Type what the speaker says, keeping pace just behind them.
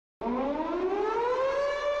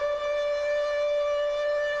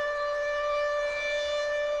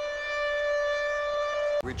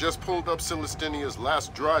We just pulled up Celestinia's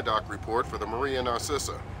last dry dock report for the Maria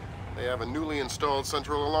Narcissa. They have a newly installed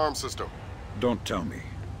central alarm system. Don't tell me.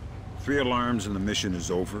 3 alarms and the mission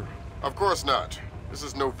is over? Of course not. This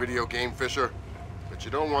is no video game, Fisher. But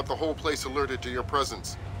you don't want the whole place alerted to your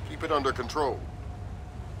presence. Keep it under control.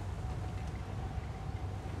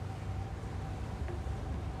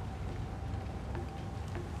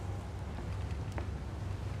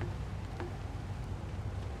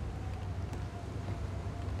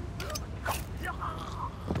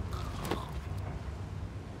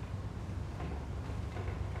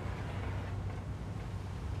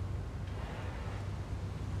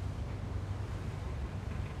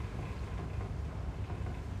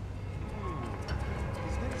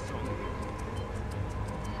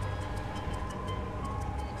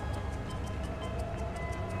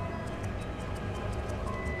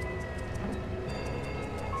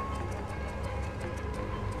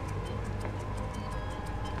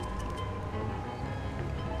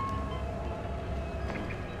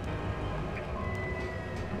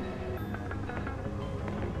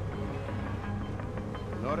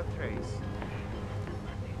 Not a trace.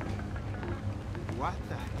 What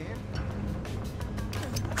the hell?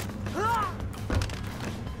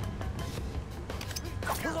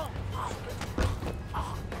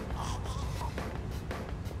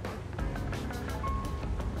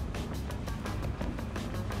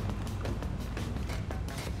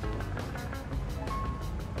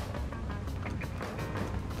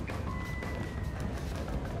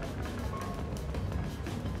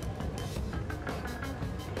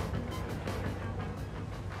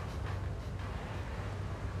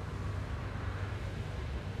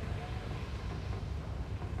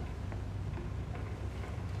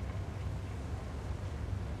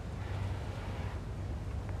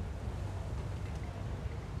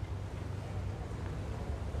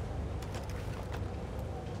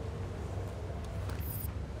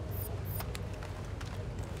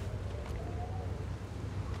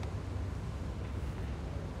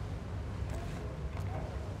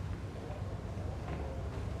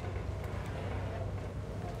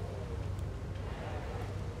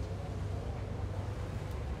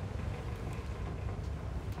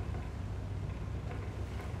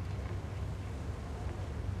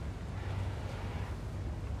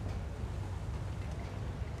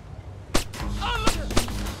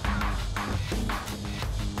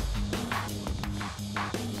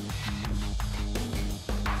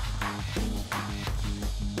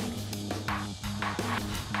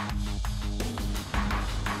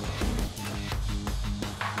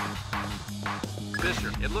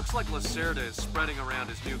 Fisher, it looks like Lacerda is spreading around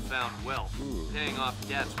his newfound wealth, paying off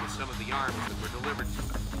debts with some of the arms that were delivered to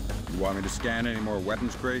him. You want me to scan any more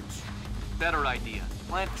weapons crates? Better idea.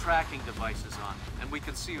 Plant tracking devices on them, and we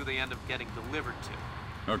can see who they end up getting delivered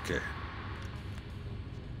to. Okay.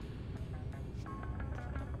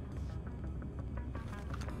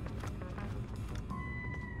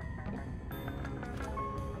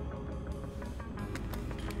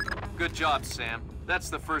 Good job, Sam. That's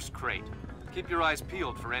the first crate. Keep your eyes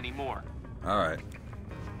peeled for any more. All right.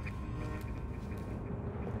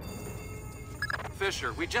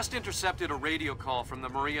 Fisher, we just intercepted a radio call from the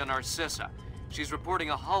Maria Narcissa. She's reporting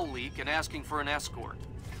a hull leak and asking for an escort.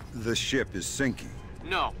 The ship is sinking.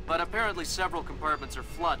 No, but apparently several compartments are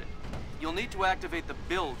flooded. You'll need to activate the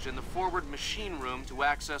bilge in the forward machine room to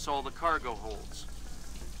access all the cargo holds.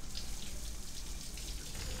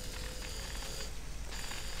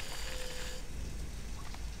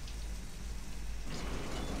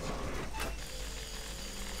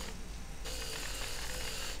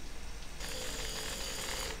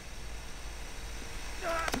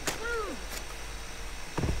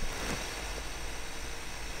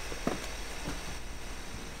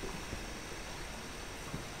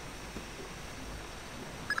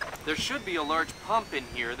 There should be a large pump in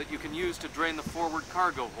here that you can use to drain the forward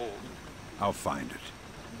cargo hold. I'll find it.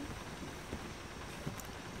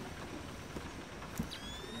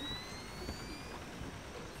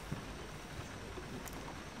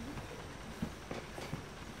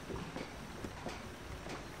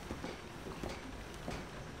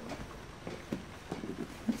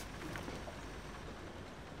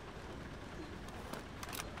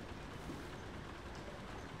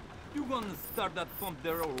 You gonna start that pump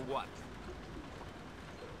there or what?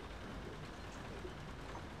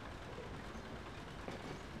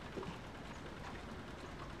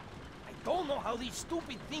 I don't know how this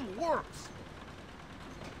stupid thing works.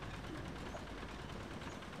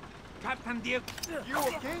 Captain Diego. You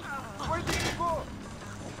okay? Where did you go?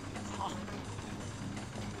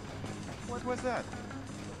 What was that?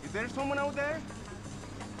 Is there someone out there?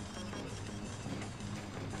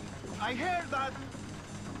 I heard that!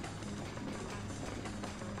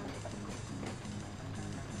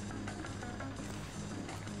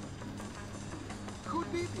 Who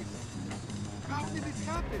did this? How did this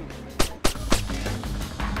happen?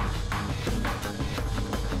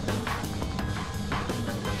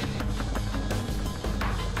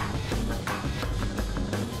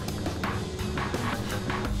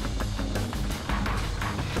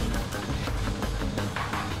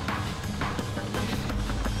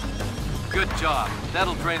 Good job.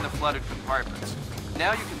 That'll drain the flooded compartments.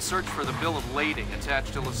 Now you can search for the bill of lading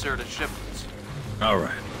attached to Lacerda's shipments. All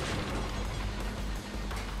right.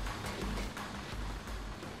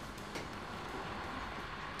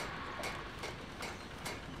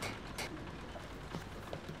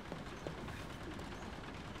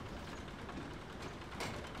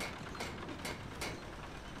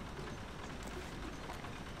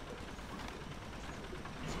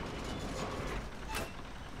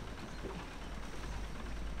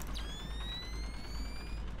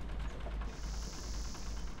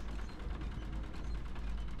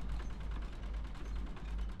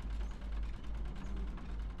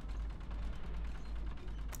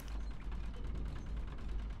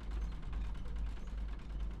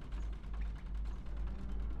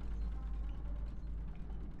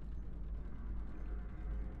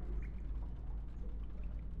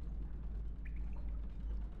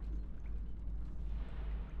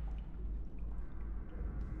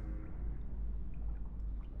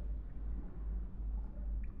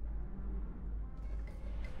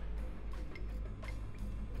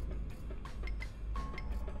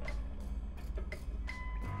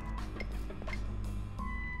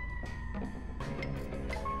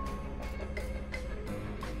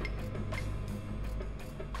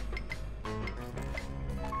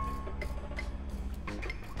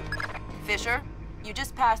 Fisher, you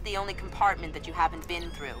just passed the only compartment that you haven't been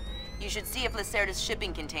through. You should see if Lacerda's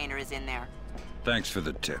shipping container is in there. Thanks for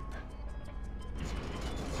the tip.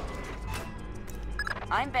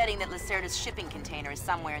 I'm betting that Lacerda's shipping container is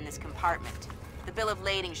somewhere in this compartment. The bill of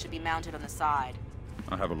lading should be mounted on the side.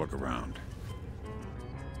 I'll have a look around.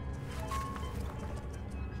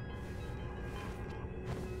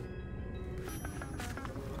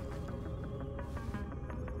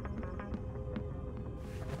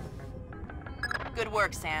 Good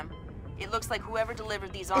work, Sam. It looks like whoever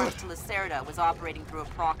delivered these arms to Lacerda was operating through a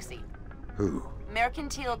proxy. Who?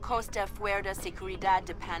 Mercantil Costa Fuerza Seguridad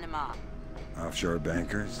de Panama. Offshore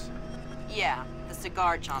bankers? Yeah, the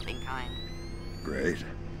cigar-chomping kind. Great.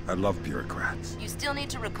 I love bureaucrats. You still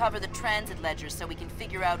need to recover the transit ledgers so we can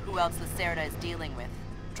figure out who else Lacerda is dealing with.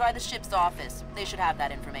 Try the ship's office. They should have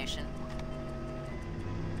that information.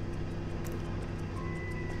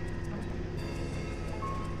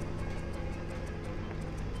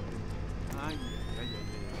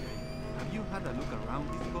 Have you had a look around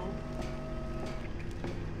this boat?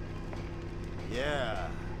 Yeah.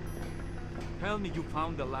 Tell me you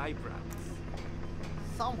found the live rats.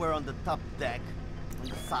 Somewhere on the top deck, on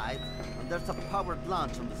the side, and there's a powered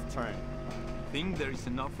launch on the stern. Think there is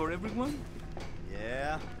enough for everyone?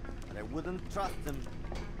 Yeah, but I wouldn't trust them.